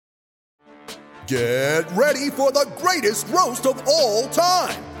Get ready for the greatest roast of all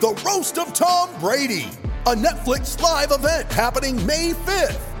time, the Roast of Tom Brady, a Netflix live event happening May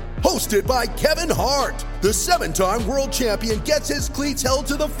 5th. Hosted by Kevin Hart, the 7-time world champion gets his cleats held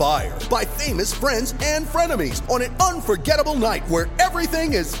to the fire by famous friends and frenemies on an unforgettable night where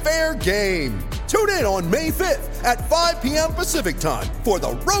everything is fair game. Tune in on May 5th at 5 p.m. Pacific time for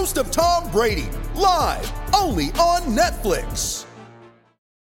the Roast of Tom Brady, live only on Netflix.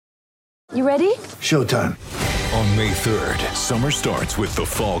 You ready? Showtime. On May 3rd, summer starts with The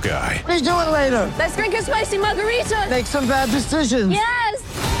Fall Guy. Let's do it later. Let's drink a spicy margarita. Make some bad decisions. Yes!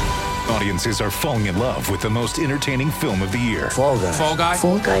 Audiences are falling in love with the most entertaining film of the year. Fall Guy. Fall Guy?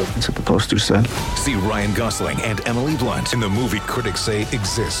 Fall guy. That's what the poster said. See Ryan Gosling and Emily Blunt in the movie critics say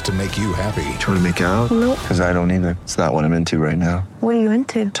exists to make you happy. Trying to make it out? Nope. Because I don't either. It's not what I'm into right now. What are you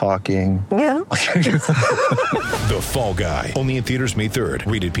into? Talking. Yeah. The Fall Guy. Only in theaters May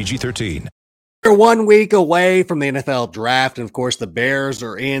 3rd. Rated PG-13. We're 1 week away from the NFL draft, and of course, the Bears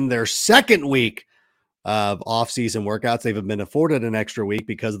are in their second week of off-season workouts. They've been afforded an extra week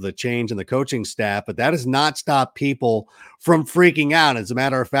because of the change in the coaching staff, but that has not stopped people from freaking out. As a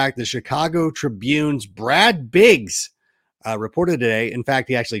matter of fact, the Chicago Tribune's Brad Biggs reported today. In fact,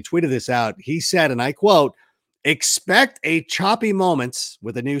 he actually tweeted this out. He said, and I quote, "Expect a choppy moments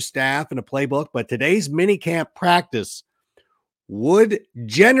with a new staff and a playbook, but today's minicamp practice would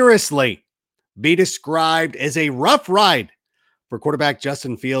generously be described as a rough ride for quarterback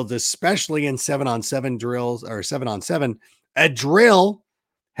Justin Fields, especially in 7-on-7 drills or 7-on-7, a drill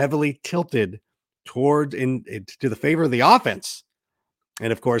heavily tilted toward to the favor of the offense."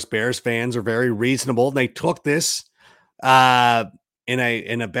 And of course, Bears fans are very reasonable. They took this in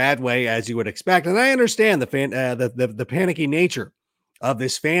a bad way, as you would expect. And I understand the panicky nature of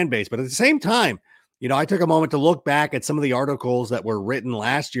this fan base, but at the same time, I took a moment to look back at some of the articles that were written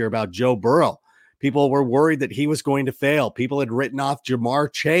last year about Joe Burrow. People were worried that he was going to fail. People had written off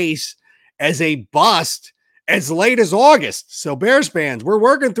Jamar Chase as a bust as late as August. So Bears fans, we're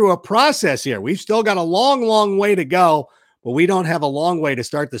working through a process here. We've still got a long, long way to go, but we don't have a long way to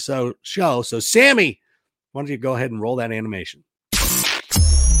start the show. So Sammy, why don't you go ahead and roll that animation?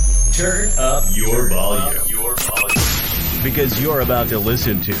 Turn up your volume. Because you're about to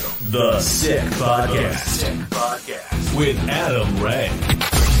listen to The Sick Podcast with Adam Ray.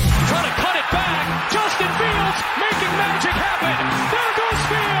 Trying to cut it back. Justin Fields making magic happen. There goes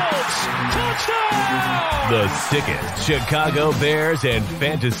Fields. Touchdown. The sickest Chicago Bears and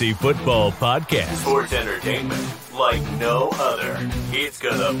fantasy football podcast. Sports entertainment like no other. It's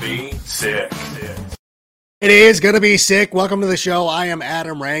gonna be sick. It is going to be sick. Welcome to the show. I am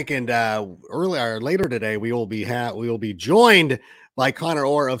Adam Rank, and later today we will be joined by Connor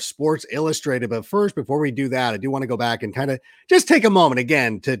Orr of Sports Illustrated. But first, before we do that, I do want to go back and kind of just take a moment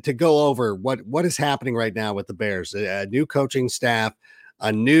again to go over what is happening right now with the Bears. A new coaching staff,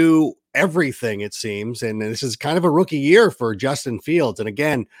 a new everything, it seems, and this is kind of a rookie year for Justin Fields. And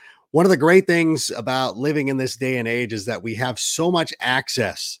again, one of the great things about living in this day and age is that we have so much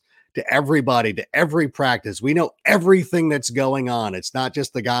access to everybody, to every practice. We know everything that's going on. It's not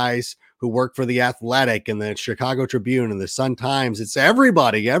just the guys who work for The Athletic and the Chicago Tribune and the Sun-Times. It's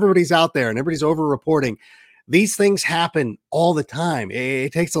everybody. Everybody's out there and everybody's over-reporting. These things happen all the time.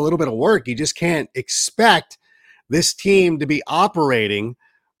 It takes a little bit of work. You just can't expect this team to be operating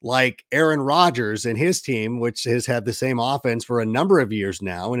like Aaron Rodgers and his team, which has had the same offense for a number of years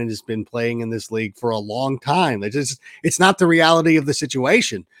now and has been playing in this league for a long time. It's not the reality of the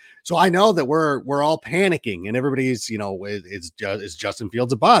situation. So I know that we're all panicking and everybody's, is Justin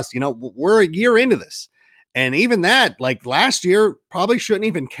Fields a bust? We're a year into this. And even that, like last year, probably shouldn't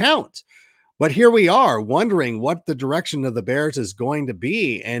even count. But here we are wondering what the direction of the Bears is going to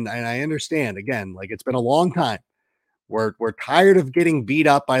be. And I understand, again, like it's been a long time. We're tired of getting beat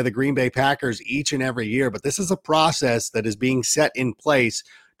up by the Green Bay Packers each and every year. But this is a process that is being set in place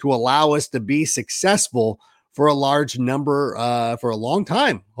to allow us to be successful for a large number, for a long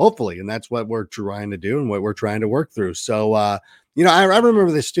time, hopefully. And that's what we're trying to do and what we're trying to work through. So, I remember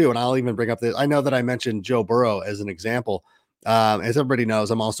this too. And I'll even bring up this. I know that I mentioned Joe Burrow as an example. As everybody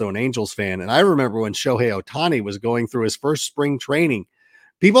knows, I'm also an Angels fan. And I remember when Shohei Ohtani was going through his first spring training,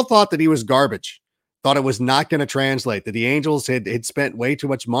 people thought that he was garbage, thought it was not going to translate, that the Angels had spent way too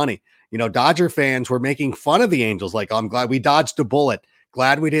much money. Dodger fans were making fun of the Angels. Like, I'm glad we dodged a bullet.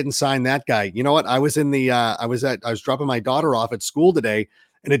 Glad we didn't sign that guy. You know what? I was dropping my daughter off at school today,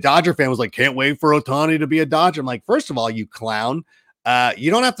 and a Dodger fan was like, "Can't wait for Ohtani to be a Dodger." I'm like, first of all, you clown. You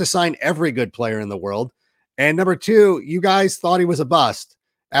don't have to sign every good player in the world. And number two, you guys thought he was a bust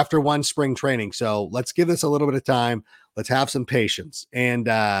after one spring training. So let's give this a little bit of time. Let's have some patience. And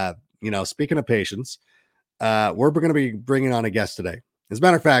speaking of patience, we're going to be bringing on a guest today. As a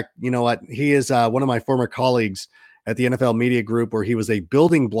matter of fact, you know what? He is one of my former colleagues at the NFL Media Group, where he was a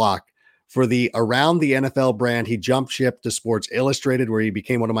building block for the Around the NFL brand. He jumped ship to Sports Illustrated, where he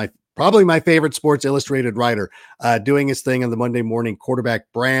became one of probably my favorite Sports Illustrated writer, doing his thing on the Monday Morning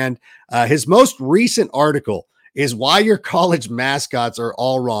Quarterback brand. His most recent article is Why Your College Mascots Are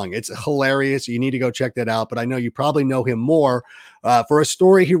All Wrong. It's hilarious. You need to go check that out. But I know you probably know him more for a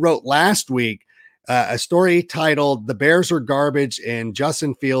story he wrote last week, a story titled The Bears Are Garbage and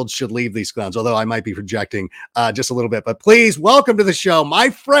Justin Fields Should Leave These Clowns, although I might be projecting just a little bit. But please welcome to the show, my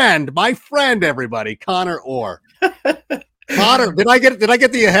friend, everybody, Connor Orr. Connor, did I get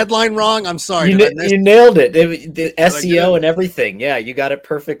the headline wrong? I'm sorry. You nailed it. The SEO and everything. Yeah, you got it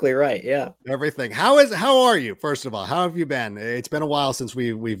perfectly right. Yeah. Everything. How are you? First of all, how have you been? It's been a while since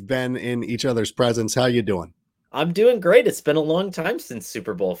we've been in each other's presence. How you doing? I'm doing great. It's been a long time since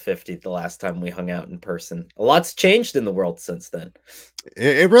Super Bowl 50, the last time we hung out in person. A lot's changed in the world since then.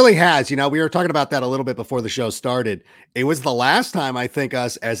 It really has. We were talking about that a little bit before the show started. It was the last time, I think,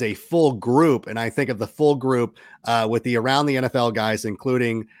 us as a full group, and I think of the full group with the Around the NFL guys,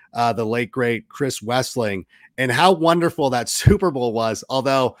 including the late, great Chris Wessling, and how wonderful that Super Bowl was,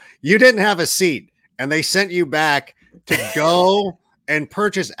 although you didn't have a seat, and they sent you back to go and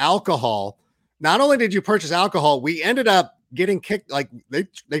purchase alcohol. Not only did you purchase alcohol, we ended up getting kicked. Like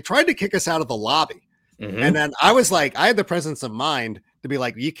they tried to kick us out of the lobby. Mm-hmm. And then I was like, I had the presence of mind to be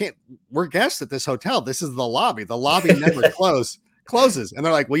like, we're guests at this hotel. This is the lobby. The lobby never closes. And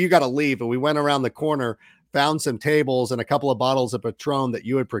they're like, well, you got to leave. And we went around the corner, found some tables and a couple of bottles of Patron that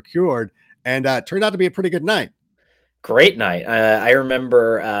you had procured. And it turned out to be a pretty good night. Great night. I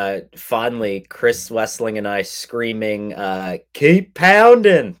remember fondly Chris Wessling and I screaming, keep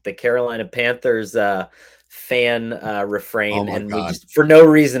pounding, the Carolina Panthers fan refrain. And we just, for no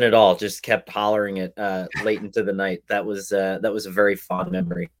reason at all, just kept hollering it late into the night. That was a very fond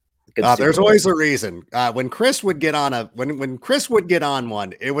memory. There's always a reason. When Chris would get on when Chris would get on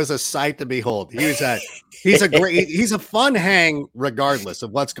one, it was a sight to behold. He's a fun hang regardless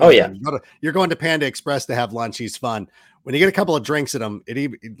of what's going on. You're going to Panda Express to have lunch. He's fun. When you get a couple of drinks in him,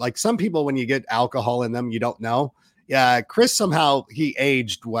 like some people, when you get alcohol in them, you don't know. Yeah, Chris somehow he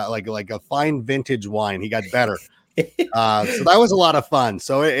aged well, like a fine vintage wine. He got better. So that was a lot of fun.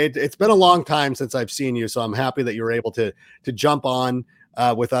 So it's been a long time since I've seen you. So I'm happy that you were able to jump on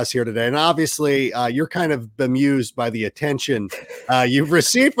with us here today. And obviously you're kind of bemused by the attention you've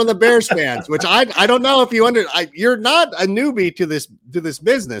received from the Bears fans, which I don't know if you're not a newbie to this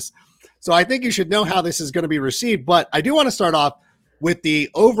business. So I think you should know how this is going to be received. But I do want to start off with the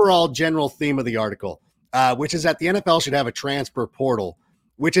overall general theme of the article, which is that the NFL should have a transfer portal,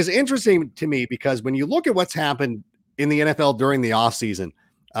 which is interesting to me because when you look at what's happened in the NFL during the offseason,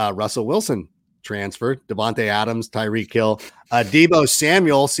 Russell Wilson transferred, Devontae Adams, Tyreek Hill, Deebo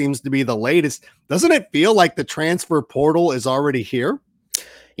Samuel seems to be the latest. Doesn't it feel like the transfer portal is already here?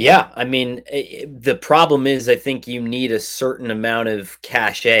 Yeah, I mean, the problem is I think you need a certain amount of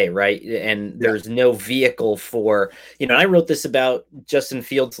cachet, right? And there's no vehicle for, I wrote this about Justin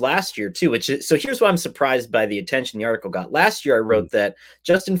Fields last year too, so here's why I'm surprised by the attention the article got. Last year, I wrote that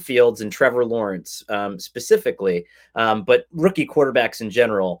Justin Fields and Trevor Lawrence specifically, but rookie quarterbacks in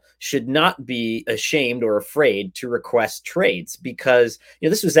general should not be ashamed or afraid to request trades because,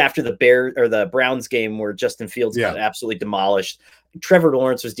 this was after the Browns game where Justin Fields got absolutely demolished. Trevor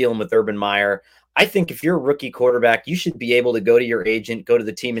Lawrence was dealing with Urban Meyer. I think if you're a rookie quarterback, you should be able to go to your agent, go to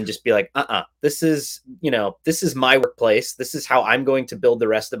the team and just be like, this is my workplace. This is how I'm going to build the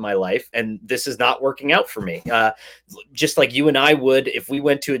rest of my life. And this is not working out for me. Just like you and I would, if we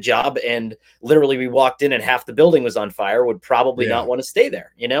went to a job and literally we walked in and half the building was on fire, would probably not want to stay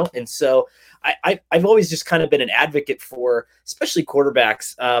there, And so I've always just kind of been an advocate for, especially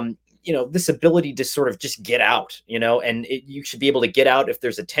quarterbacks, this ability to sort of just get out, and you should be able to get out if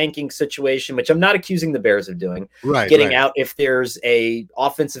there's a tanking situation, which I'm not accusing the Bears of doing, getting out if there's a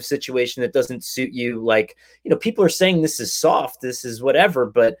offensive situation that doesn't suit you. Like, people are saying this is soft, this is whatever,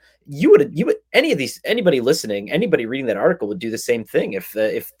 but you would, anybody listening, anybody reading that article would do the same thing if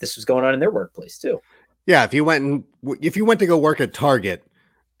this was going on in their workplace too. Yeah. If you went to go work at Target,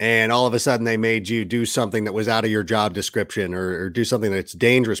 and all of a sudden they made you do something that was out of your job description or do something that's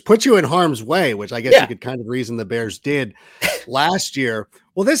dangerous, put you in harm's way, which I guess you could kind of reason the Bears did last year.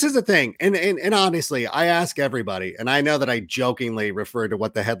 Well, this is the thing. And honestly, I ask everybody, and I know that I jokingly referred to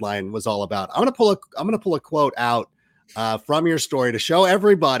what the headline was all about. I'm going to pull a quote out from your story to show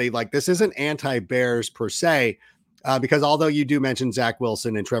everybody, like, this isn't anti-Bears per se, because although you do mention Zach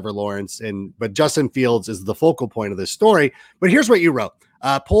Wilson and Trevor Lawrence, but Justin Fields is the focal point of this story. But here's what you wrote.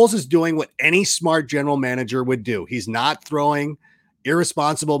 Poles is doing what any smart general manager would do. He's not throwing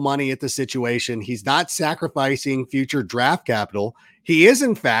irresponsible money at the situation. He's not sacrificing future draft capital. He is,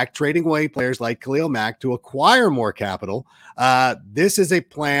 in fact, trading away players like Khalil Mack to acquire more capital. This is a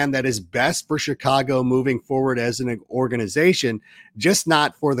plan that is best for Chicago moving forward as an organization, just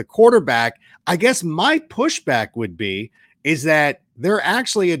not for the quarterback. I guess my pushback would be is that they're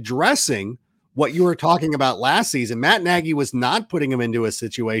actually addressing what you were talking about last season. Matt Nagy was not putting him into a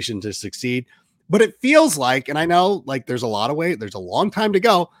situation to succeed. But it feels like, and I know like there's a lot of way, there's a long time to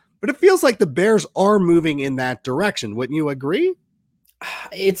go, but it feels like the Bears are moving in that direction. Wouldn't you agree?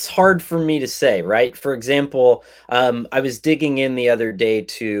 It's hard for me to say, right? For example, I was digging in the other day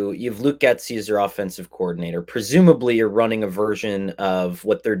to, you have Luke Getsy as your offensive coordinator. Presumably you're running a version of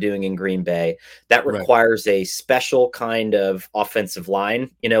what they're doing in Green Bay that requires a special kind of offensive line.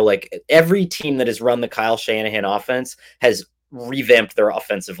 You know, like every team that has run the Kyle Shanahan offense has revamped their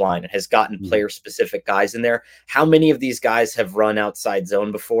offensive line and has gotten player specific guys in there. How many of these guys have run outside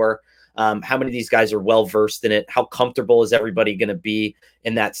zone before? How many of these guys are well versed in it? How comfortable is everybody going to be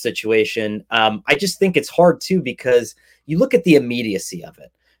in that situation? I just think it's hard too, because you look at the immediacy of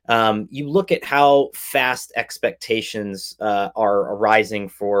it. You look at how fast expectations are arising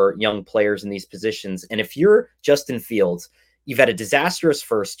for young players in these positions. And if you're Justin Fields, you've had a disastrous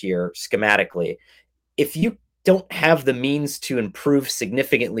first year schematically. If you don't have the means to improve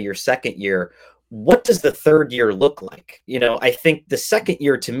significantly your second year, what does the third year look like? You know, I think the second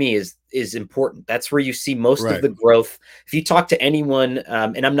year to me is important. That's where you see most of the growth. If you talk to anyone,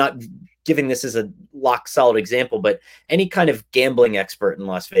 and I'm not giving this as a lock solid example, but any kind of gambling expert in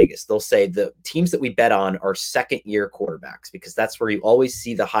Las Vegas, they'll say the teams that we bet on are second year quarterbacks, because that's where you always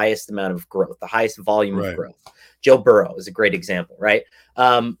see the highest amount of growth, the highest volume of growth. Joe Burrow is a great example, right?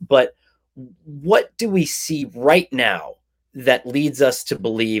 But what do we see right now that leads us to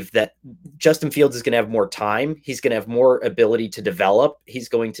believe that Justin Fields is going to have more time? He's going to have more ability to develop. He's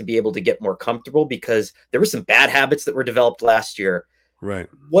going to be able to get more comfortable, because there were some bad habits that were developed last year. Right.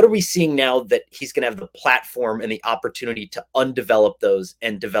 What are we seeing now that he's going to have the platform and the opportunity to undevelop those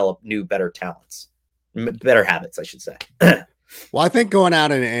and develop new, better talents, better habits, I should say? Well, I think going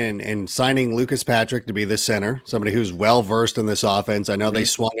out and signing Lucas Patrick to be the center, somebody who's well versed in this offense. I know they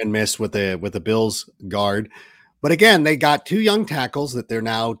swung and missed with the Bills guard, but again, they got two young tackles that they're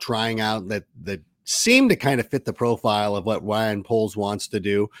now trying out that seem to kind of fit the profile of what Ryan Poles wants to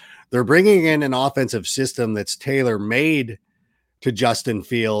do. They're bringing in an offensive system that's tailor-made to Justin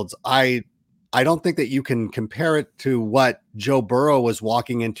Fields. I don't think that you can compare it to what Joe Burrow was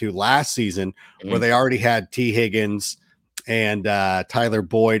walking into last season, where they already had T. Higgins and Tyler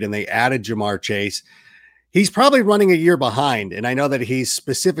Boyd, and they added Jamar Chase. He's probably running a year behind, and I know that he's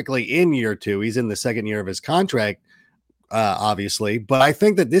specifically in year two. He's in the second year of his contract, obviously, but I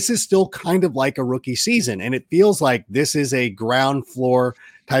think that this is still kind of like a rookie season, and it feels like this is a ground floor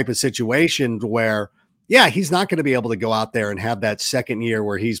type of situation where, yeah, he's not going to be able to go out there and have that second year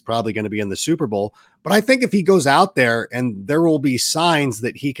where he's probably going to be in the Super Bowl. But I think if he goes out there, and there will be signs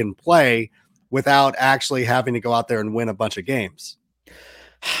that he can play without actually having to go out there and win a bunch of games.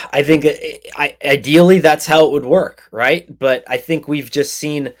 I think ideally that's how it would work, right? But I think we've just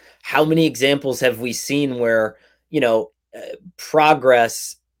seen, how many examples have we seen where, you know,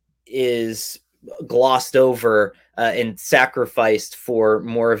 progress is glossed over and sacrificed for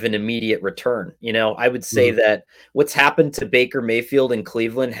more of an immediate return. You know, I would say that what's happened to Baker Mayfield in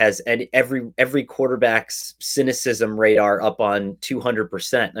Cleveland has every quarterback's cynicism radar up on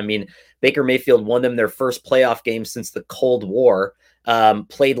 200%. I mean, Baker Mayfield won them their first playoff game since the Cold War,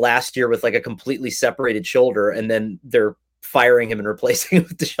 played last year with like a completely separated shoulder, and then they're firing him and replacing him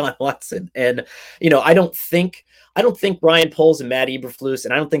with Deshaun Watson. And, you know, I don't think Ryan Poles and Matt Eberflus,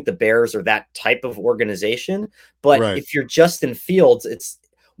 and I don't think the Bears are that type of organization. But if you're Justin Fields, it's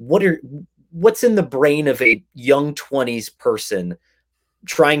what's in the brain of a young 20s person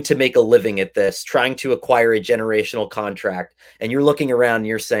trying to make a living at this, trying to acquire a generational contract, and you're looking around and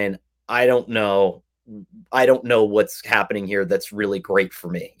you're saying, I don't know what's happening here that's really great for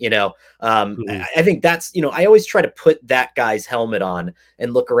me. You know, I think that's, you know, I always try to put that guy's helmet on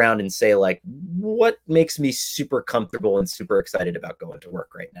and look around and say, like, what makes me super comfortable and super excited about going to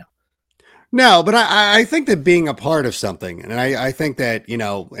work right now? No, but I think that being a part of something, and I think that, you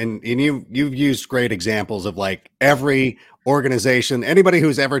know, and you've used great examples of like every organization, anybody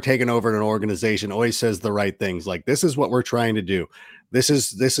who's ever taken over an organization always says the right things. Like, this is what we're trying to do. This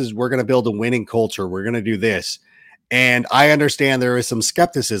is, we're going to build a winning culture. We're going to do this. And I understand there is some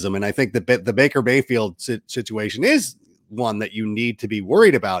skepticism. And I think the Baker Mayfield situation is one that you need to be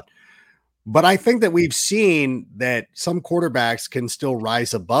worried about. But I think that we've seen that some quarterbacks can still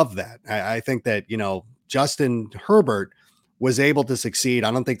rise above that. I think that, Justin Herbert was able to succeed.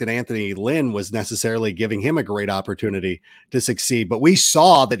 I don't think that Anthony Lynn was necessarily giving him a great opportunity to succeed, but we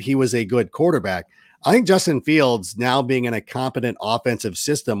saw that he was a good quarterback. I think Justin Fields, now being in a competent offensive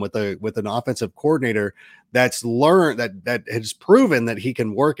system with an offensive coordinator that's learned that has proven that he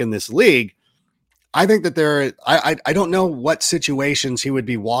can work in this league. I think that I don't know what situations he would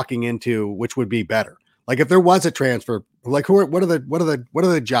be walking into, which would be better. Like if there was a transfer, like what are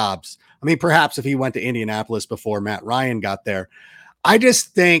the jobs? I mean, perhaps if he went to Indianapolis before Matt Ryan got there. I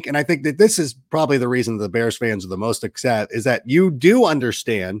just think, and I think that this is probably the reason the Bears fans are the most upset, is that you do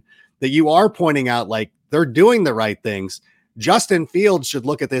understand that you are pointing out like they're doing the right things. Justin Fields should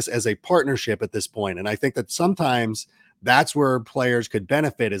look at this as a partnership at this point. And I think that sometimes that's where players could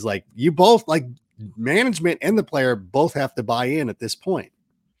benefit, is like you both, like management and the player, both have to buy in at this point.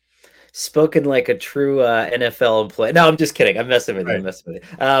 Spoken like a true NFL employee. No, I'm just kidding. I'm messing with you. I'm messing with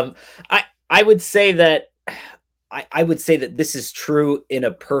you. I would say that I would say that this is true in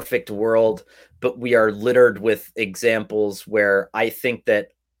a perfect world, but we are littered with examples where I just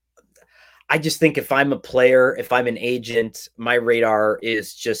think if I'm a player, if I'm an agent, my radar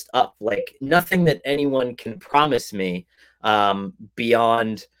is just up. Like nothing that anyone can promise me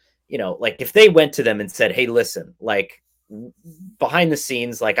beyond, like if they went to them and said, hey, listen, like behind the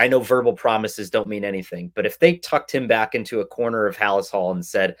scenes, like I know verbal promises don't mean anything, but if they tucked him back into a corner of Hallis Hall and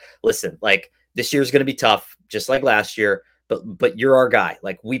said, listen, like this year's going to be tough, just like last year, but you're our guy.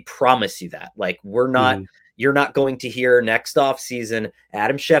 Like we promise you that, like we're not, you're not going to hear next off season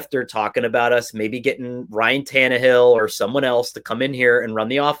Adam Schefter talking about us maybe getting Ryan Tannehill or someone else to come in here and run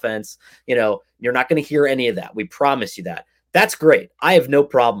the offense. You're not going to hear any of that. We promise you that. That's great. I have no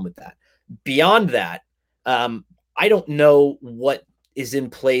problem with that. Beyond that, I don't know what is in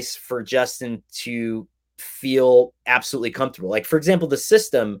place for Justin to feel absolutely comfortable. Like, for example, the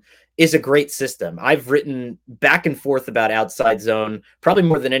system is a great system. I've written back and forth about outside zone, probably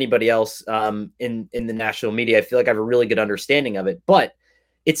more than anybody else in the national media. I feel like I have a really good understanding of it, but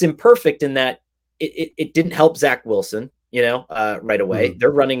it's imperfect in that it didn't help Zach Wilson, right away.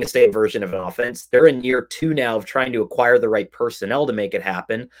 They're running the same version of an offense. They're in year 2 now of trying to acquire the right personnel to make it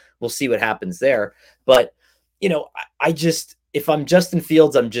happen. We'll see what happens there. But, if I'm Justin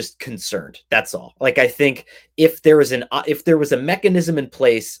Fields, I'm just concerned. That's all. Like, I think if there was a mechanism in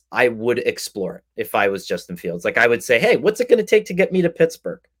place, I would explore it. If I was Justin Fields, like I would say, hey, what's it going to take to get me to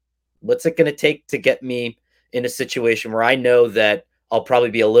Pittsburgh? What's it going to take to get me in a situation where I know that I'll probably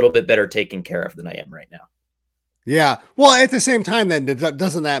be a little bit better taken care of than I am right now? Yeah. Well, at the same time, then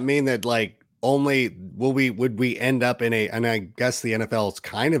doesn't that mean that like only would we end up in and I guess the NFL is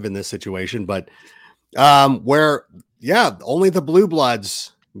kind of in this situation, but where only the blue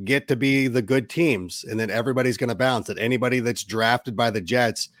bloods get to be the good teams, and then everybody's going to bounce. That anybody that's drafted by the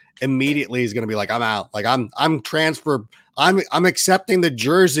Jets immediately is going to be like, I'm out. Like I'm transfer. I'm accepting the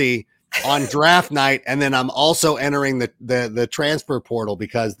jersey on draft night, and then I'm also entering the transfer portal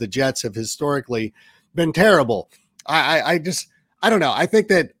because the Jets have historically been terrible. I don't know. I think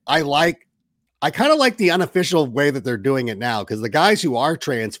that I kind of like the unofficial way that they're doing it now, because the guys who are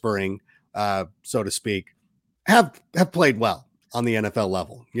transferring, so to speak, have played well on the NFL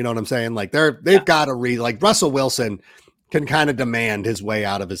level. You know what I'm saying? Like they've got to like Russell Wilson can kind of demand his way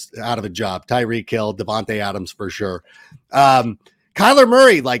out of a job. Tyreek Hill, Devontae Adams for sure. Kyler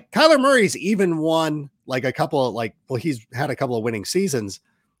Murray's even won like a couple of he's had a couple of winning seasons.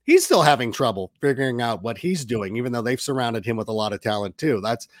 He's still having trouble figuring out what he's doing, even though they've surrounded him with a lot of talent too.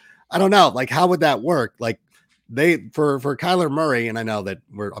 I don't know. Like, how would that work? Like for Kyler Murray, and I know that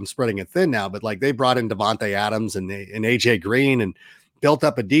I'm spreading it thin now, but like they brought in Devontae Adams and AJ Green and built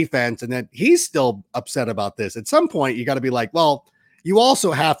up a defense, and then he's still upset about this. At some point, you got to be like, well, you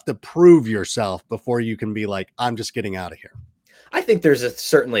also have to prove yourself before you can be like, I'm just getting out of here. I think there's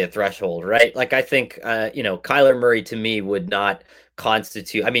certainly a threshold, right? Like I think, Kyler Murray to me would not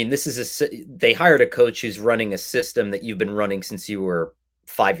constitute. I mean, they hired a coach who's running a system that you've been running since you were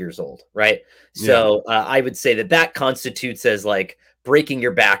 5 years old, right? So I would say that constitutes as like breaking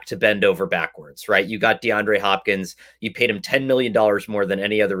your back to bend over backwards, right? You got DeAndre Hopkins, you paid him $10 million more than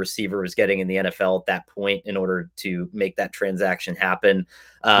any other receiver was getting in the NFL at that point in order to make that transaction happen.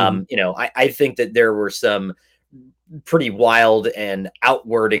 I think that there were some pretty wild and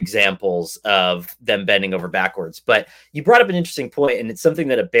outward examples of them bending over backwards. But you brought up an interesting point, and it's something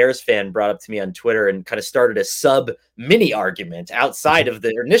that a Bears fan brought up to me on Twitter and kind of started a sub mini argument outside of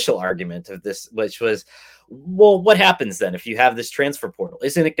the initial argument of this, which was, well, what happens then if you have this transfer portal?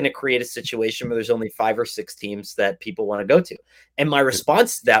 Isn't it going to create a situation where there's only 5 or 6 teams that people want to go to? And my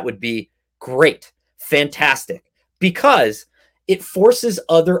response to that would be, Great, fantastic, because it forces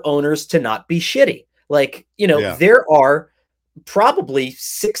other owners to not be shitty. Like, there are probably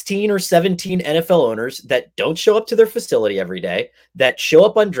 16 or 17 NFL owners that don't show up to their facility every day, that show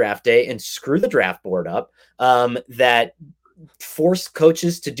up on draft day and screw the draft board up, that force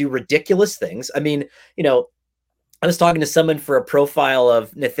coaches to do ridiculous things. I mean, I was talking to someone for a profile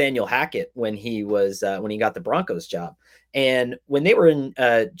of Nathaniel Hackett when he was when he got the Broncos job, and when they were in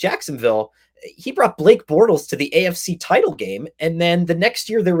Jacksonville, he brought Blake Bortles to the AFC title game. And then the next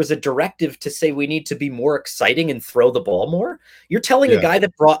year there was a directive to say, we need to be more exciting and throw the ball more. You're telling a guy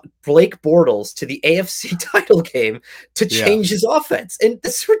that brought Blake Bortles to the AFC title game to change his offense. And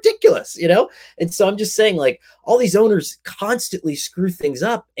that's ridiculous, And so I'm just saying, like, all these owners constantly screw things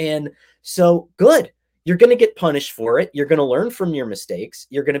up. And so good. You're going to get punished for it. You're going to learn from your mistakes.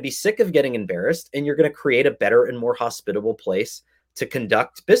 You're going to be sick of getting embarrassed, and you're going to create a better and more hospitable place to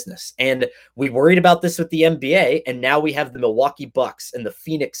conduct business. And we worried about this with the NBA, and now we have the Milwaukee Bucks and the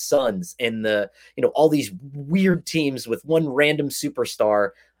Phoenix Suns and all these weird teams with one random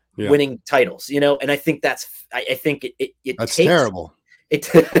superstar winning titles, and I think that's that's terrible.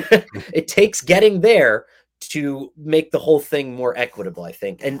 It takes getting there to make the whole thing more equitable, I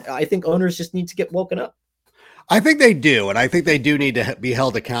think. And I think owners just need to get woken up. I think they do. And I think they do need to be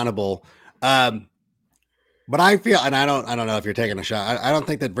held accountable. But I feel, and I don't know if you're taking a shot. I don't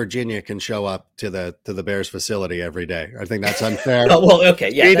think that Virginia can show up to the Bears facility every day. I think that's unfair. Well,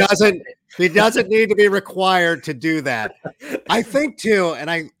 okay, yeah. He doesn't need to be required to do that. I think too,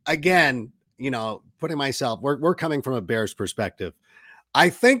 and putting myself, we're coming from a Bears perspective. I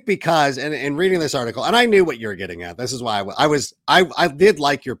think because, and reading this article, and I knew what you're getting at. This is why I did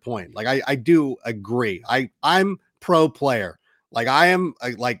like your point. Like I do agree. I'm pro player. Like I am,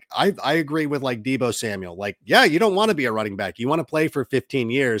 I agree with like Deebo Samuel. Like, yeah, you don't want to be a running back. You want to play for 15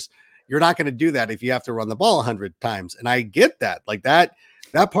 years. You're not going to do that if you have to run the ball 100 times. And I get that. Like that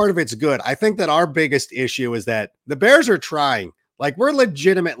part of it's good. I think that our biggest issue is that the Bears are trying. Like we're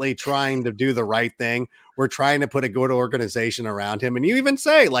legitimately trying to do the right thing. We're trying to put a good organization around him. And you even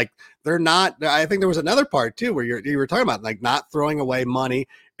say like they're not. I think there was another part too where you were talking about like not throwing away money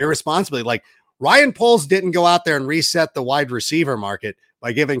irresponsibly. Like Ryan Poles didn't go out there and reset the wide receiver market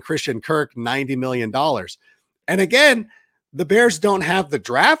by giving Christian Kirk $90 million. And again, the Bears don't have the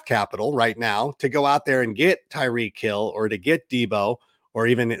draft capital right now to go out there and get Tyreek Hill or to get Deebo, or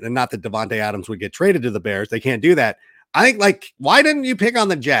even not that Devontae Adams would get traded to the Bears. They can't do that. I think like, why didn't you pick on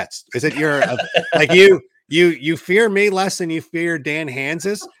the Jets? Is it your like you fear me less than you fear Dan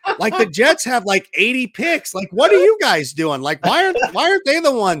Hanses? Like the Jets have like 80 picks. Like, what are you guys doing? Like, why aren't they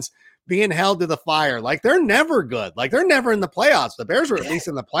the ones being held to the fire? Like they're never good. Like they're never in the playoffs. The Bears were at least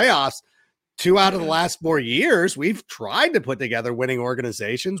in the playoffs 2 out of the last 4 years. We've tried to put together winning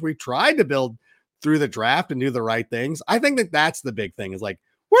organizations. We've tried to build through the draft and do the right things. I think that that's the big thing is like,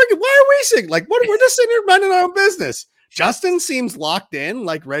 why are we sitting? Like, we're just sitting here minding our own business. Justin seems locked in,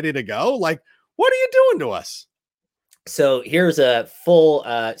 like ready to go. Like, what are you doing to us? So here's a full,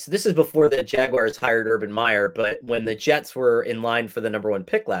 so this is before the Jaguars hired Urban Meyer, but when the Jets were in line for the #1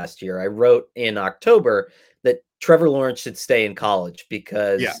 pick last year, I wrote in October that Trevor Lawrence should stay in college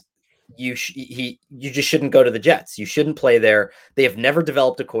because you just shouldn't go to the Jets. You shouldn't play there. They have never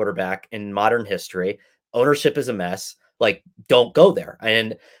developed a quarterback in modern history. Ownership is a mess. Like, don't go there.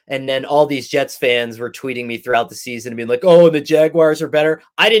 And then all these Jets fans were tweeting me throughout the season and being like, oh, the Jaguars are better.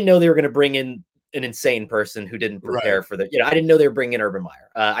 I didn't know they were going to bring in an insane person who didn't prepare for the, I didn't know they were bringing in Urban Meyer.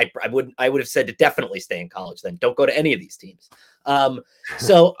 I would have said to definitely stay in college. Then don't go to any of these teams.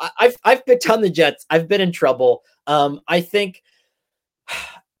 So I've picked on the Jets. I've been in trouble. I think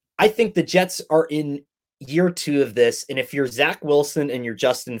the Jets are in year 2 of this. And if you're Zach Wilson and you're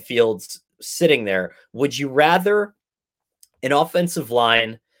Justin Fields sitting there, would you rather an offensive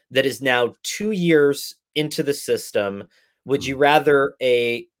line that is now 2 years into the system? Would you rather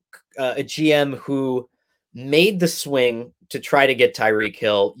a GM who made the swing to try to get Tyreek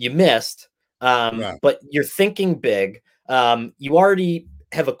Hill? You missed, but you're thinking big. You already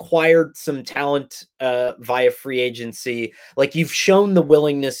have acquired some talent via free agency. Like you've shown the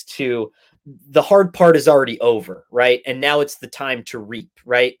willingness to, the hard part is already over, right? And now it's the time to reap,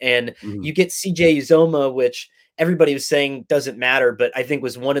 right? And you get CJ Uzoma, which everybody was saying doesn't matter, but I think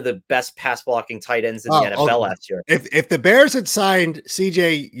was one of the best pass blocking tight ends in the NFL last year. If the Bears had signed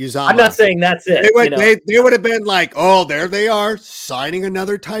CJ Uzoma, I'm not saying that's it. They would have been like, oh, there they are signing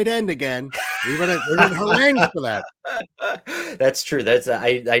another tight end again. We would have harangued for that. That's true. That's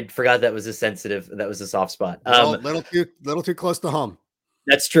I forgot that was a soft spot. Little too close to home.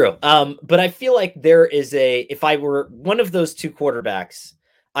 That's true. But I feel like there is if I were one of those two quarterbacks,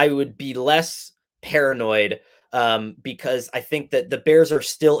 I would be less paranoid because I think that the Bears are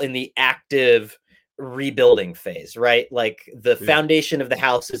still in the active rebuilding phase, right? Like the foundation of the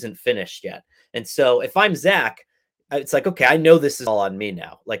house isn't finished yet. And so if I'm Zach, it's like, okay, I know this is all on me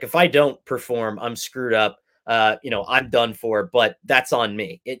now. Like if I don't perform, I'm screwed up. I'm done for, but that's on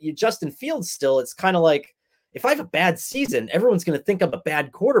me. Justin Fields still, it's kind of like, if I have a bad season, everyone's going to think I'm a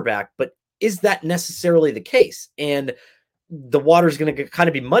bad quarterback, but is that necessarily the case? And the water's going to kind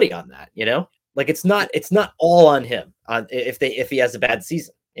of be muddy on that, like it's not all on him if he has a bad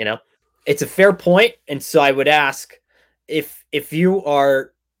season, it's a fair point. And so I would ask if you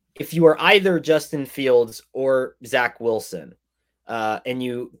are either Justin Fields or Zach Wilson, and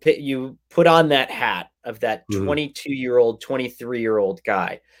you put on that hat of that 22-year-old, 23-year-old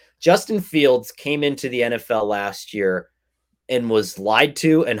guy. Justin Fields came into the NFL last year and was lied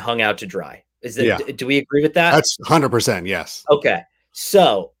to and hung out to dry. Do we agree with that? That's 100%. Yes. Okay.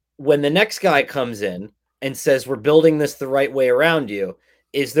 So when the next guy comes in and says, we're building this the right way around you,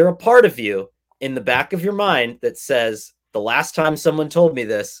 is there a part of you in the back of your mind that says, the last time someone told me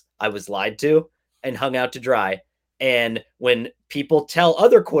this, I was lied to and hung out to dry? And when people tell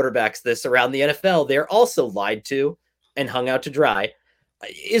other quarterbacks this around the NFL, they're also lied to and hung out to dry.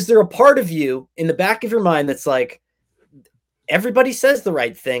 Is there a part of you in the back of your mind that's like, everybody says the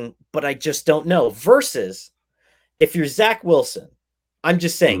right thing, but I just don't know? Versus if you're Zach Wilson, I'm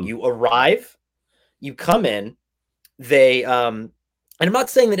just saying you arrive, you come in, and I'm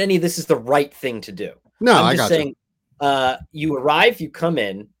not saying that any of this is the right thing to do. No, I'm just saying you arrive, you come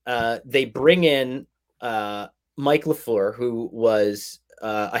in, they bring in Mike LaFleur, who was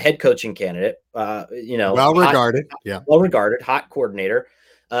a head coaching candidate, well-regarded, well-regarded, hot coordinator.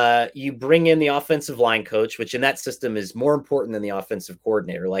 You bring in the offensive line coach, which in that system is more important than the offensive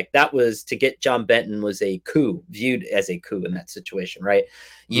coordinator. Like that was to get John Benton was a coup, viewed as a coup in that situation, right?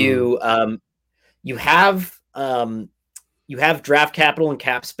 You have draft capital and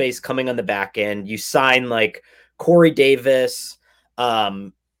cap space coming on the back end. You sign like Corey Davis.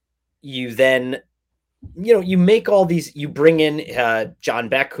 You then, you make all these, you bring in John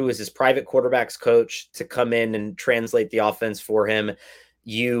Beck, who is his private quarterbacks coach, to come in and translate the offense for him.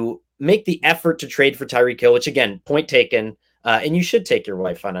 You make the effort to trade for Tyreek Hill, which again, point taken. And you should take your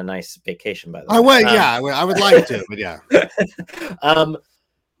wife on a nice vacation, by the way. I would, I would like to, but yeah.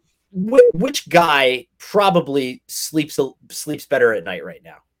 Which guy probably sleeps better at night right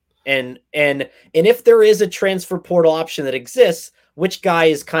now? And if there is a transfer portal option that exists, which guy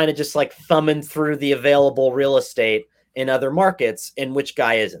is kind of just like thumbing through the available real estate in other markets, and which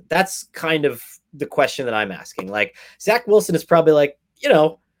guy isn't? That's kind of the question that I'm asking. Like Zach Wilson is probably like,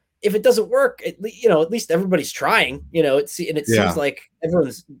 if it doesn't work, at least everybody's trying, it seems like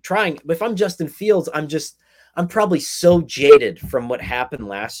everyone's trying. But if I'm Justin Fields, I'm probably so jaded from what happened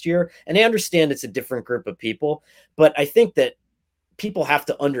last year. And I understand it's a different group of people, but I think that people have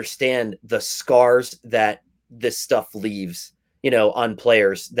to understand the scars that this stuff leaves, on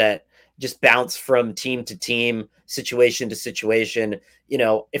players that just bounce from team to team, situation to situation.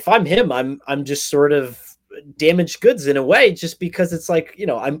 If I'm him, I'm just sort of damaged goods in a way, just because it's like,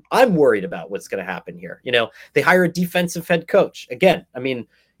 I'm worried about what's going to happen here. They hire a defensive head coach again. I mean,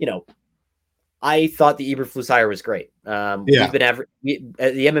 I thought the Eberflus hire was great. We've been at the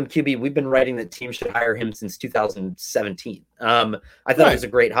MMQB, we've been writing that teams should hire him since 2017. I thought it was a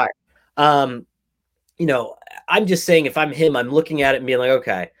great hire. I'm just saying, if I'm him, I'm looking at it and being like,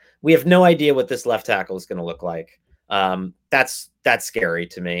 okay, we have no idea what this left tackle is going to look like. That's scary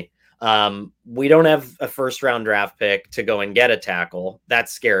to me. We don't have a first-round draft pick to go and get a tackle.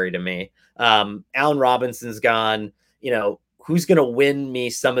 That's scary to me. Allen Robinson's gone. Who's going to win me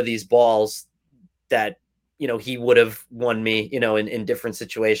some of these balls that, he would have won me, in different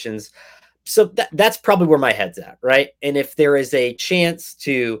situations. So that's probably where my head's at. Right. And if there is a chance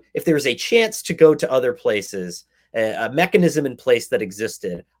to go to other places, a mechanism in place that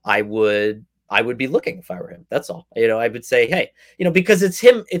existed, I would be looking if I were him. That's all. I would say, hey, because it's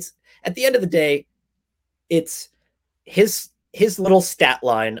him. It's at the end of the day, it's his little stat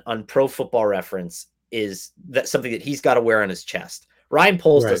line on Pro Football Reference is that something that he's got to wear on his chest. Ryan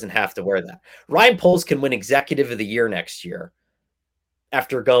Poles doesn't have to wear that. Ryan Poles can win Executive of the Year next year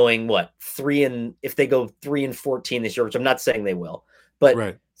after going if they go 3-14 this year, which I'm not saying they will,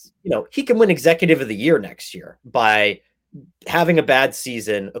 but he can win Executive of the Year next year by having a bad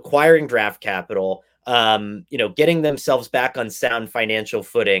season, acquiring draft capital, getting themselves back on sound financial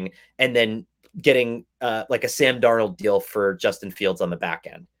footing, and then getting like a Sam Darnold deal for Justin Fields on the back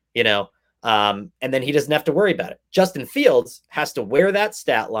end, and then he doesn't have to worry about it. Justin Fields has to wear that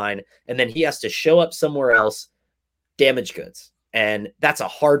stat line, and then he has to show up somewhere else, damaged goods. And that's a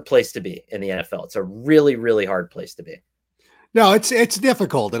hard place to be in the NFL. It's a really, really hard place to be. No, it's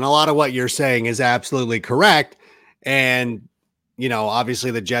difficult. And a lot of what you're saying is absolutely correct. And, you know,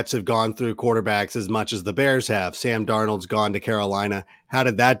 obviously the Jets have gone through quarterbacks as much as the Bears have. Sam Darnold's gone to Carolina. How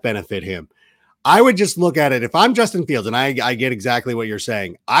did that benefit him? I would just look at it. If I'm Justin Fields, and I get exactly what you're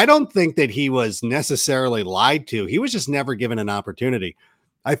saying, I don't think that he was necessarily lied to. He was just never given an opportunity.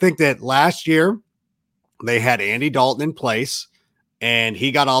 I think that last year they had Andy Dalton in place, and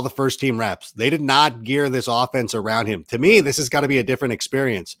he got all the first team reps. They did not gear this offense around him. To me, this has got to be a different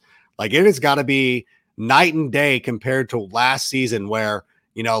experience. Like, it has got to be night and day compared to last season where,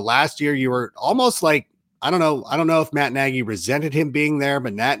 you know, last year you were almost like, I don't know if Matt Nagy resented him being there,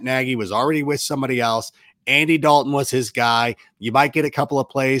 but Matt Nagy was already with somebody else. Andy Dalton was his guy. You might get a couple of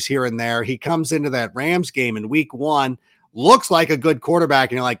plays here and there. He comes into that Rams game in week 1, looks like a good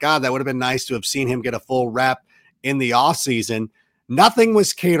quarterback. And you're like, God, that would have been nice to have seen him get a full rep in the offseason. Nothing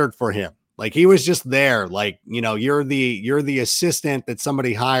was catered for him. Like, he was just there. Like, you know, you're the assistant that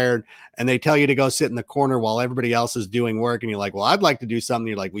somebody hired, and they tell you to go sit in the corner while everybody else is doing work. And you're like, well, I'd like to do something.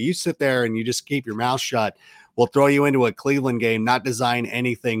 You're like, well, you sit there and you just keep your mouth shut. We'll throw you into a Cleveland game, not design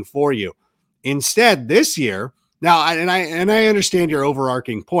anything for you. Instead, this year, now, I understand your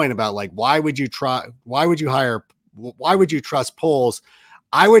overarching point about, like, why would you trust Poles?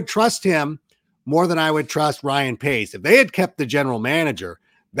 I would trust him more than I would trust Ryan Pace. If they had kept the general manager,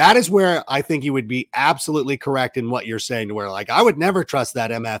 that is where I think you would be absolutely correct in what you're saying, to where, like, I would never trust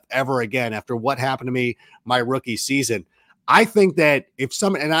that MF ever again after what happened to me my rookie season. I think that if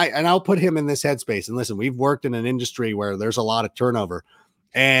I'll put him in this headspace, and listen, we've worked in an industry where there's a lot of turnover.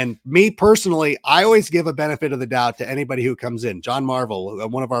 And me personally, I always give a benefit of the doubt to anybody who comes in. John Marvel,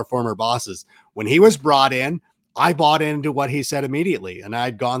 one of our former bosses, when he was brought in, I bought into what he said immediately. And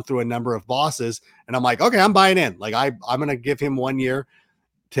I'd gone through a number of bosses, and I'm like, okay, I'm buying in. Like, I'm going to give him 1 year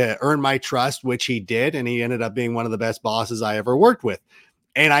to earn my trust, which he did. And he ended up being one of the best bosses I ever worked with.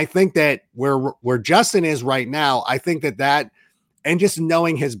 And I think that where Justin is right now, I think that and just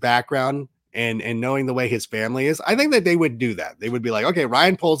knowing his background and knowing the way his family is, I think that they would do that. They would be like, okay,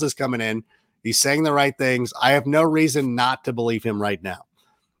 Ryan Poles is coming in. He's saying the right things. I have no reason not to believe him right now.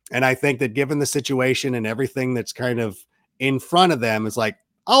 And I think that given the situation and everything that's kind of in front of them, it's like,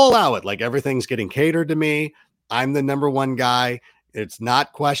 I'll allow it. Like, everything's getting catered to me. I'm the number one guy. It's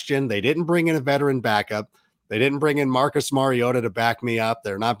not questioned. They didn't bring in a veteran backup. They didn't bring in Marcus Mariota to back me up.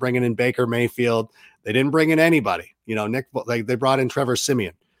 They're not bringing in Baker Mayfield. They didn't bring in anybody. You know, they brought in Trevor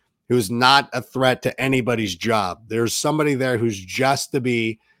Siemian, who's not a threat to anybody's job. There's somebody there who's just to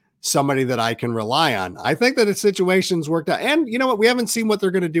be somebody that I can rely on. I think that the situation's worked out. And you know what? We haven't seen what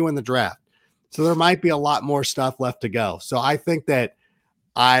they're going to do in the draft. So there might be a lot more stuff left to go. So I think that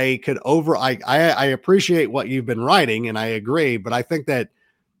I appreciate what you've been writing, and I agree, but I think that,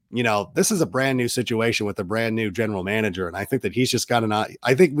 you know, this is a brand new situation with a brand new general manager. And I think that he's just got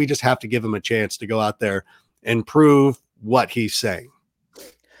I think we just have to give him a chance to go out there and prove what he's saying.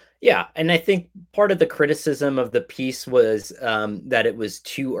 Yeah. And I think part of the criticism of the piece was that it was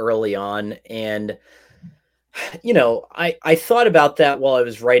too early on. And, you know, I thought about that while I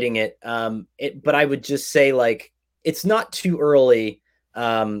was writing it. But I would just say, like, it's not too early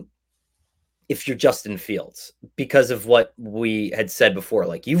if you're Justin Fields, because of what we had said before.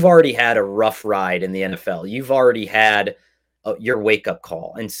 Like, you've already had a rough ride in the NFL. You've already had your wake-up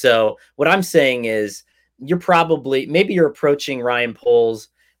call. And so what I'm saying is, maybe you're approaching Ryan Poles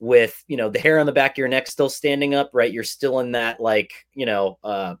with, you know, the hair on the back of your neck still standing up, right? You're still in that, like, you know,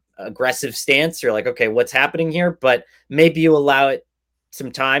 aggressive stance. You're like, okay, what's happening here? But maybe you allow it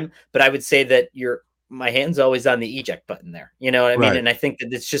some time. But I would say that my hand's always on the eject button there. You know what I mean? Right. And I think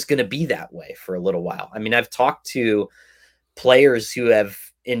that it's just going to be that way for a little while. I mean, I've talked to players who have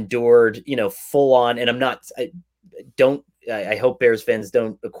endured, you know, full on, and I hope Bears fans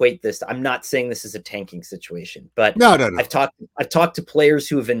don't equate this. I'm not saying this is a tanking situation, but no. I've talked to players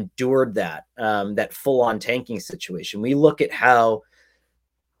who have endured that full on tanking situation. We look at how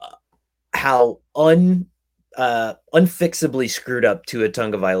unfixably screwed up Tua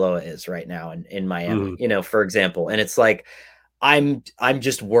Tagovailoa is right now in Miami, you know, for example. And it's like, I'm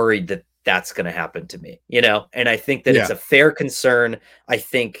just worried that that's going to happen to me, you know? And I think that it's a fair concern. I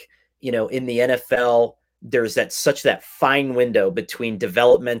think, you know, in the NFL, there's that fine window between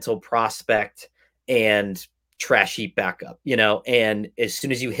developmental prospect and trash heap backup, you know? And as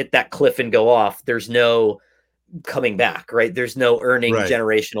soon as you hit that cliff and go off, there's no coming back, right? There's no earning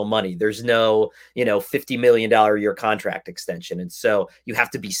generational money. There's no, you know, $50 million a year contract extension. And so you have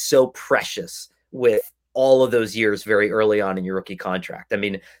to be so precious with all of those years very early on in your rookie contract. I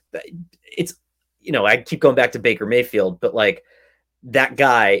mean, it's, you know, I keep going back to Baker Mayfield, but like, that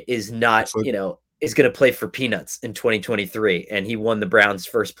guy is not, So- is going to play for peanuts in 2023. And he won the Browns'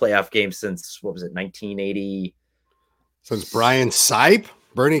 first playoff game since, 1980? Since Brian Sipe,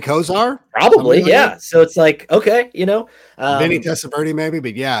 Bernie Kosar? Probably, like yeah. that? So it's like, okay, Vinny Testaverde maybe,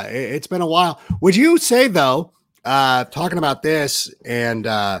 but yeah, it's been a while. Would you say though, talking about this and,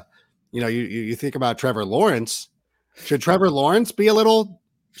 you think about Trevor Lawrence, should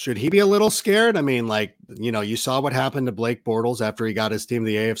he be a little scared? I mean, like, you saw what happened to Blake Bortles after he got his team to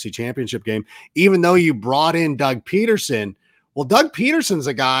the AFC Championship game, even though you brought in Doug Peterson. Well, Doug Peterson's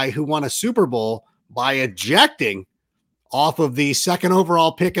a guy who won a Super Bowl by ejecting off of the second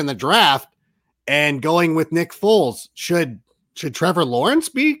overall pick in the draft and going with Nick Foles. Should Trevor Lawrence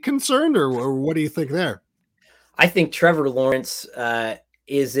be concerned, or what do you think there? I think Trevor Lawrence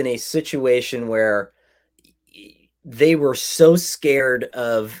is in a situation where they were so scared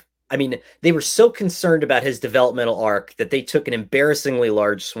of, they were so concerned about his developmental arc that they took an embarrassingly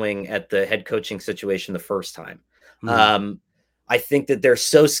large swing at the head coaching situation the first time. I think that they're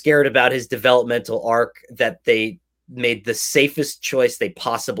so scared about his developmental arc that they made the safest choice they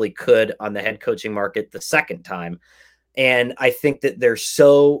possibly could on the head coaching market the second time. And I think that they're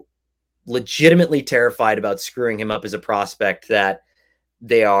so legitimately terrified about screwing him up as a prospect that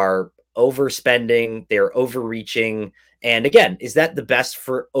they are overspending, they're overreaching. And again, is that the best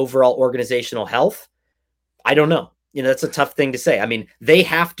for overall organizational health? I don't know. That's a tough thing to say. I mean, they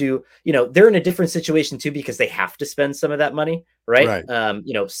have to, they're in a different situation too, because they have to spend some of that money, right?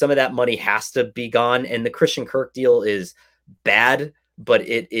 Some of that money has to be gone. And the Christian Kirk deal is bad, but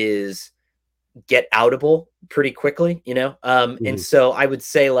it is get outable pretty quickly, And so I would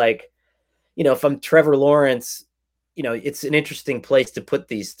say, like, if I'm Trevor Lawrence, it's an interesting place to put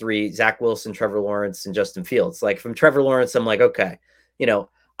these three: Zach Wilson, Trevor Lawrence, and Justin Fields. Like, from Trevor Lawrence, I'm like, okay,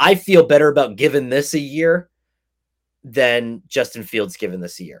 I feel better about giving this a year than Justin Fields given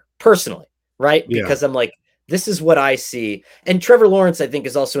this a year, personally, right? Yeah. Because I'm like, this is what I see. And Trevor Lawrence, I think,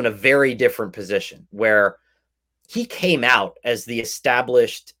 is also in a very different position where he came out as the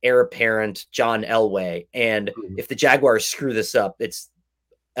established heir apparent John Elway. And if the Jaguars screw this up, it's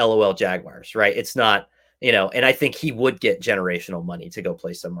LOL Jaguars, right? It's not, and I think he would get generational money to go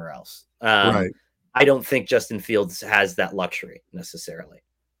play somewhere else. Right. I don't think Justin Fields has that luxury necessarily.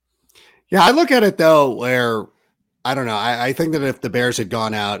 Yeah, I look at it though, where I don't know. I think that if the Bears had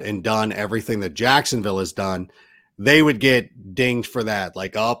gone out and done everything that Jacksonville has done, they would get dinged for that.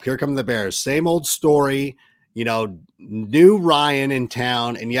 Like, oh, here come the Bears. Same old story, new Ryan in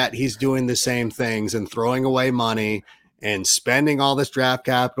town, and yet he's doing the same things and throwing away money and spending all this draft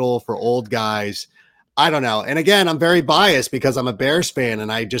capital for old guys. I don't know. And again, I'm very biased because I'm a Bears fan,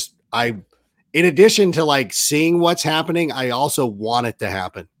 and I in addition to like seeing what's happening, I also want it to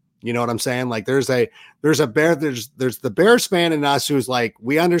happen. You know what I'm saying? Like there's the Bears fan in us who's like,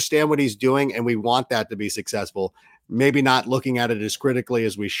 we understand what he's doing and we want that to be successful. Maybe not looking at it as critically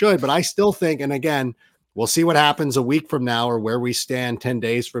as we should, but I still think, and again, we'll see what happens a week from now or where we stand 10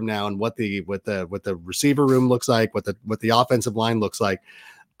 days from now and what the receiver room looks like, what the offensive line looks like.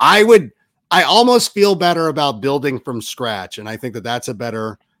 I almost feel better about building from scratch. And I think that that's a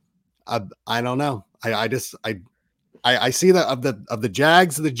better, I don't know. I see that of the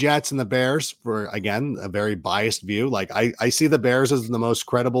Jags, the Jets, and the Bears, for again a very biased view. Like I see the Bears as the most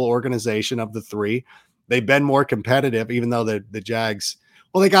credible organization of the three. They've been more competitive, even though the Jags,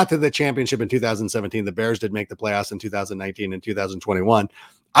 well, they got to the championship in 2017. The Bears did make the playoffs in 2019 and 2021.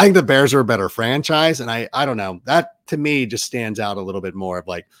 I think the Bears are a better franchise, and I don't know. That to me just stands out a little bit more of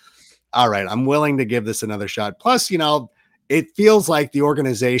like, all right, I'm willing to give this another shot. Plus, it feels like the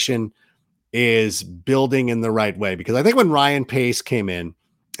organization is building in the right way, because I think when Ryan Pace came in,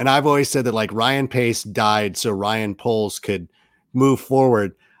 and I've always said that like Ryan Pace died so Ryan Poles could move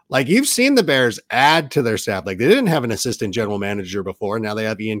forward. Like you've seen the Bears add to their staff. Like they didn't have an assistant general manager before. Now they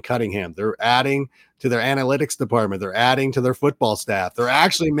have Ian Cunningham. They're adding to their analytics department. They're adding to their football staff. They're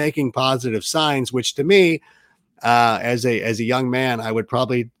actually making positive signs, which to me, as a young man, I would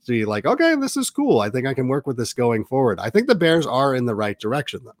probably be like, okay, this is cool. I think I can work with this going forward. I think the Bears are in the right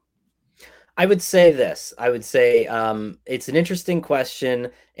direction though. I would say this. I would say it's an interesting question,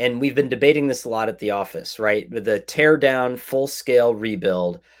 and we've been debating this a lot at the office, right? The tear down, full-scale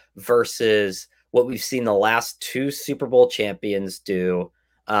rebuild versus what we've seen the last two Super Bowl champions do,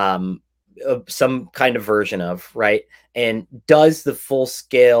 some kind of version of, right? And does the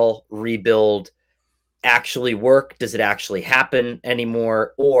full-scale rebuild actually work? Does it actually happen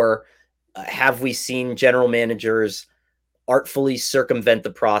anymore? Or have we seen general managers artfully circumvent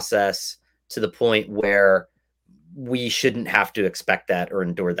the process to the point where we shouldn't have to expect that or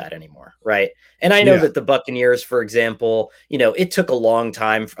endure that anymore. Right. And I know that the Buccaneers, for example, it took a long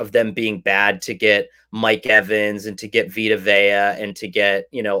time of them being bad to get Mike Evans and to get Vita Vea and to get,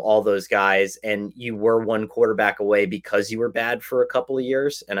 all those guys. And you were one quarterback away because you were bad for a couple of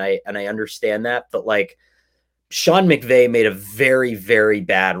years. And I understand that. But like Sean McVay made a very, very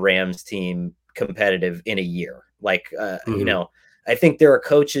bad Rams team competitive in a year. Like, I think there are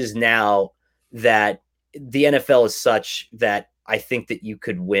coaches now that the NFL is such that I think that you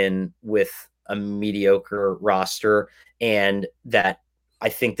could win with a mediocre roster, and that I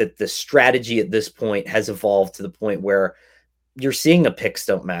think that the strategy at this point has evolved to the point where you're seeing a picks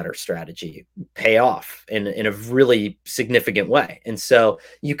don't matter strategy pay off in a really significant way. And so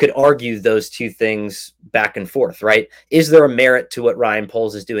you could argue those two things back and forth, right? Is there a merit to what Ryan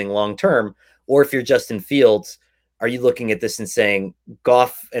Poles is doing long-term? Or if you're Justin Fields, are you looking at this and saying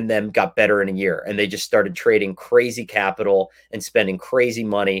Goff and them got better in a year and they just started trading crazy capital and spending crazy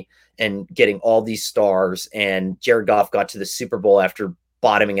money and getting all these stars, and Jared Goff got to the Super Bowl after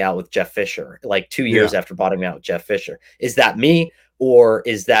bottoming out with Jeff Fisher, like 2 years after bottoming out with Jeff Fisher? Is that me? Or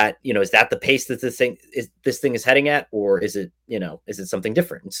is that, is that the pace that this thing is heading at? Or is it, is it something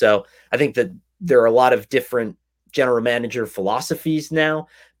different? And so I think that there are a lot of different general manager philosophies now,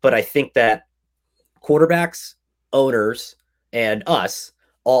 but I think that quarterbacks, owners, and us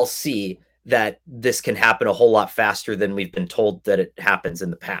all see that this can happen a whole lot faster than we've been told that it happens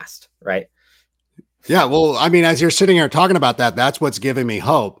in the past, right? Yeah, well, I mean, as you're sitting here talking about that, that's what's giving me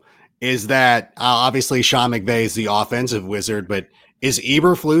hope, is that obviously Sean McVay is the offensive wizard, but is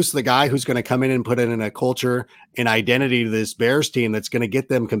Eberflus the guy who's going to come in and put in a culture and identity to this Bears team that's going to get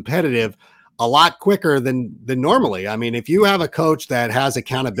them competitive a lot quicker than normally? I mean, if you have a coach that has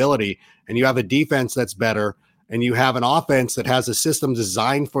accountability and you have a defense that's better and you have an offense that has a system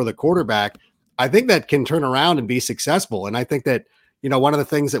designed for the quarterback, I think that can turn around and be successful. And I think that, one of the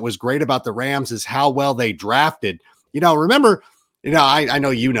things that was great about the Rams is how well they drafted. Remember, I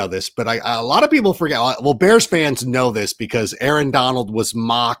know you know this, but a lot of people forget. Well, Bears fans know this because Aaron Donald was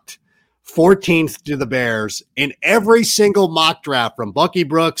mocked 14th to the Bears in every single mock draft, from Bucky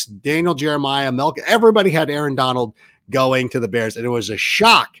Brooks, Daniel Jeremiah, everybody had Aaron Donald going to the Bears. And it was a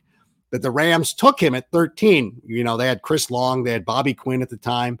shock that the Rams took him at 13. They had Chris Long, they had Bobby Quinn at the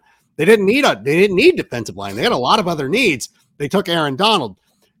time. They didn't need defensive line. They had a lot of other needs. They took Aaron Donald.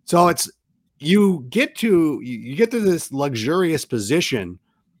 So you get to this luxurious position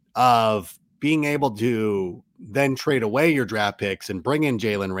of being able to then trade away your draft picks and bring in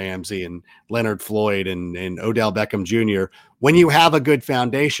Jalen Ramsey and Leonard Floyd and Odell Beckham Jr. when you have a good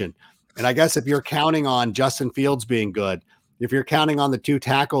foundation. And I guess if you're counting on Justin Fields being good, if you're counting on the two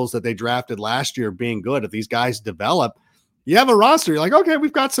tackles that they drafted last year being good, if these guys develop, you have a roster. You're like, okay,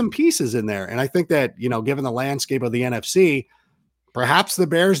 we've got some pieces in there. And I think that, given the landscape of the NFC, perhaps the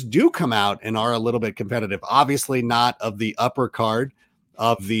Bears do come out and are a little bit competitive. Obviously not of the upper card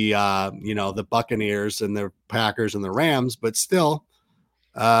of the, the Buccaneers and the Packers and the Rams, but still,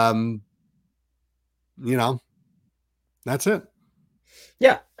 that's it.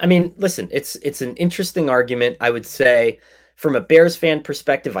 Yeah. I mean, listen, it's an interesting argument. I would say from a Bears fan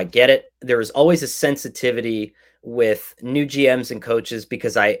perspective, I get it. There is always a sensitivity with new GMs and coaches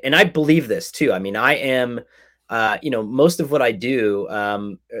because I believe this too. I mean, I am, most of what I do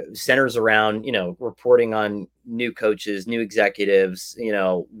centers around, reporting on new coaches, new executives,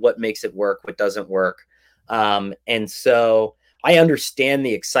 what makes it work, what doesn't work. And so I understand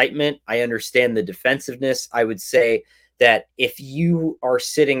the excitement. I understand the defensiveness. I would say that if you are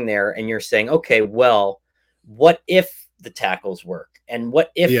sitting there and you're saying, okay, well, what if the tackles work? And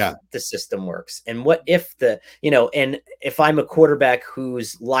what if the system works? And what if and if I'm a quarterback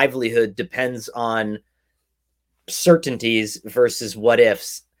whose livelihood depends on certainties versus what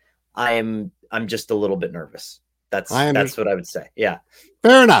ifs, I'm just a little bit nervous. That's what I would say. Yeah.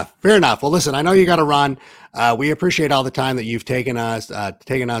 Fair enough. Well, listen, I know you got to run. We appreciate all the time that you've taken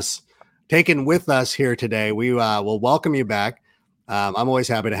with us here today. We will welcome you back. I'm always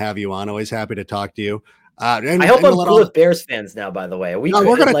happy to have you on. Always happy to talk to you. I hope I'm cool with Bears fans now, by the way.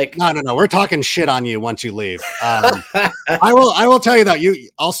 No, we're talking shit on you once you leave. I will tell you that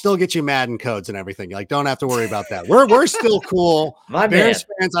I'll still get you Madden codes and everything. Like, don't have to worry about that. We're still cool. Bears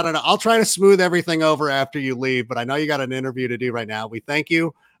fans, I don't know. I'll try to smooth everything over after you leave, but I know you got an interview to do right now. We thank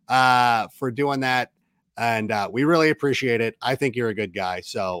you for doing that. And we really appreciate it. I think you're a good guy.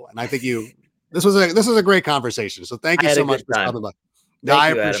 And I think this was a great conversation. So thank you so much for coming by. No, I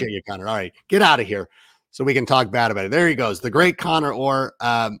appreciate you, Connor. All right, get out of here so we can talk bad about it. There he goes, the great Connor Orr.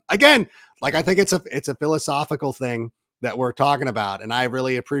 Again, like I think it's a philosophical thing that we're talking about, and I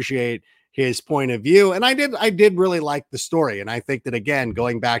really appreciate his point of view. And I did really like the story. And I think that, again,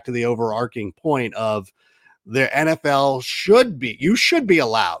 going back to the overarching point of the NFL you should be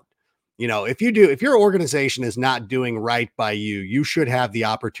allowed. You know, if your organization is not doing right by you, you should have the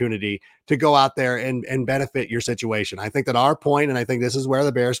opportunity to go out there and benefit your situation. I think that our point, and I think this is where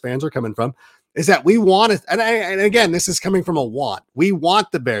the Bears fans are coming from, is that we want it. And again, this is coming from a want. We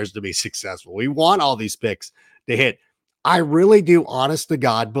want the Bears to be successful. We want all these picks to hit. I really do, honest to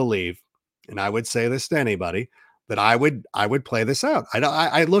God, believe, and I would say this to anybody, that I would play this out.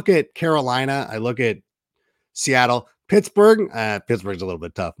 I look at Carolina, I look at Seattle, Pittsburgh's a little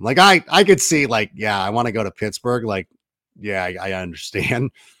bit tough. Like I could see, like, yeah, I want to go to Pittsburgh. Like, yeah, I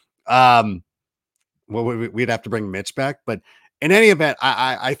understand. Well, we'd have to bring Mitch back, but in any event,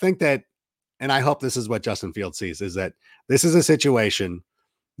 I think that, and I hope this is what Justin Fields sees, is that this is a situation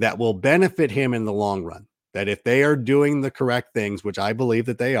that will benefit him in the long run. That if they are doing the correct things, which I believe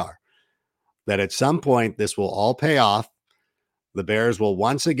that they are, that at some point this will all pay off. The Bears will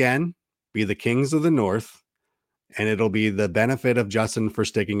once again be the kings of the North. And it'll be the benefit of Justin for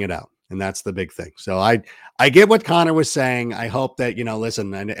sticking it out. And that's the big thing. So I get what Connor was saying. I hope that,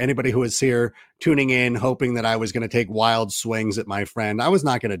 listen, anybody who is here tuning in, hoping that I was going to take wild swings at my friend, I was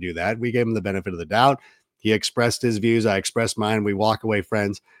not going to do that. We gave him the benefit of the doubt. He expressed his views. I expressed mine. We walk away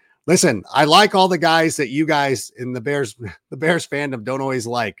friends. Listen, I like all the guys that you guys in the Bears fandom don't always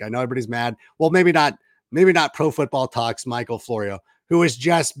like. I know everybody's mad. Well, maybe not Pro Football Talks, Michael Florio, who is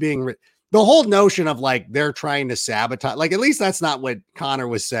just being the whole notion of like they're trying to sabotage, like at least that's not what Connor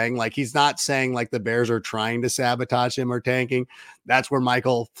was saying. Like he's not saying like the Bears are trying to sabotage him or tanking. That's where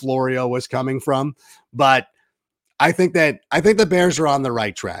Michael Florio was coming from. But I think the Bears are on the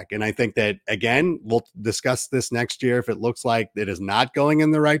right track. And I think that, again, we'll discuss this next year. If it looks like it is not going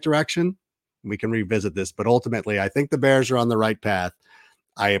in the right direction, we can revisit this. But ultimately, I think the Bears are on the right path.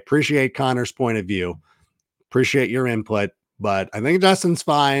 I appreciate Connor's point of view, appreciate your input. But I think Justin's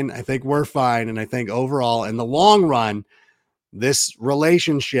fine. I think we're fine. And I think overall, in the long run, this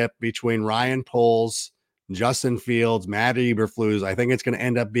relationship between Ryan Poles, Justin Fields, Matt Eberflus, I think it's going to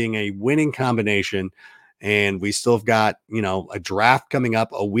end up being a winning combination. And we still have got, a draft coming up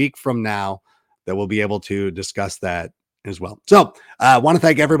a week from now that we'll be able to discuss that as well. So I want to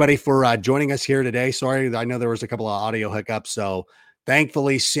thank everybody for joining us here today. Sorry, I know there was a couple of audio hiccups. So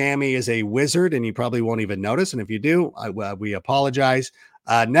thankfully, Sammy is a wizard, and you probably won't even notice. And if you do, we apologize.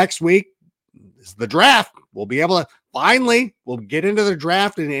 Next week is the draft. We'll be able to we'll get into the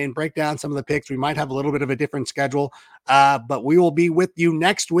draft and break down some of the picks. We might have a little bit of a different schedule, but we will be with you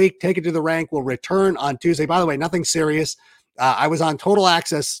next week. Take It to the Rank will return on Tuesday. By the way, nothing serious. I was on Total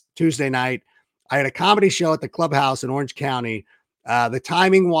Access Tuesday night. I had a comedy show at the Clubhouse in Orange County. The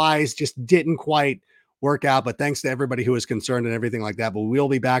timing wise just didn't quite work out, but thanks to everybody who was concerned and everything like that. But we'll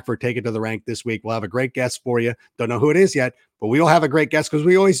be back for Take It to the Rank this week. We'll have a great guest for you. Don't know who it is yet, but we will have a great guest because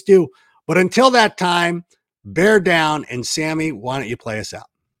we always do. But until that time, bear down. And Sammy, why don't you play us out?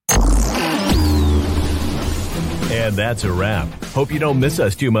 And that's a wrap. Hope you don't miss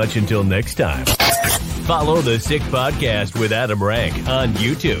us too much until next time. Follow the Sick Podcast with Adam Rank on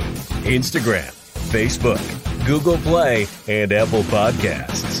YouTube, Instagram, Facebook, Google Play, and Apple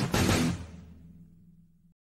Podcasts.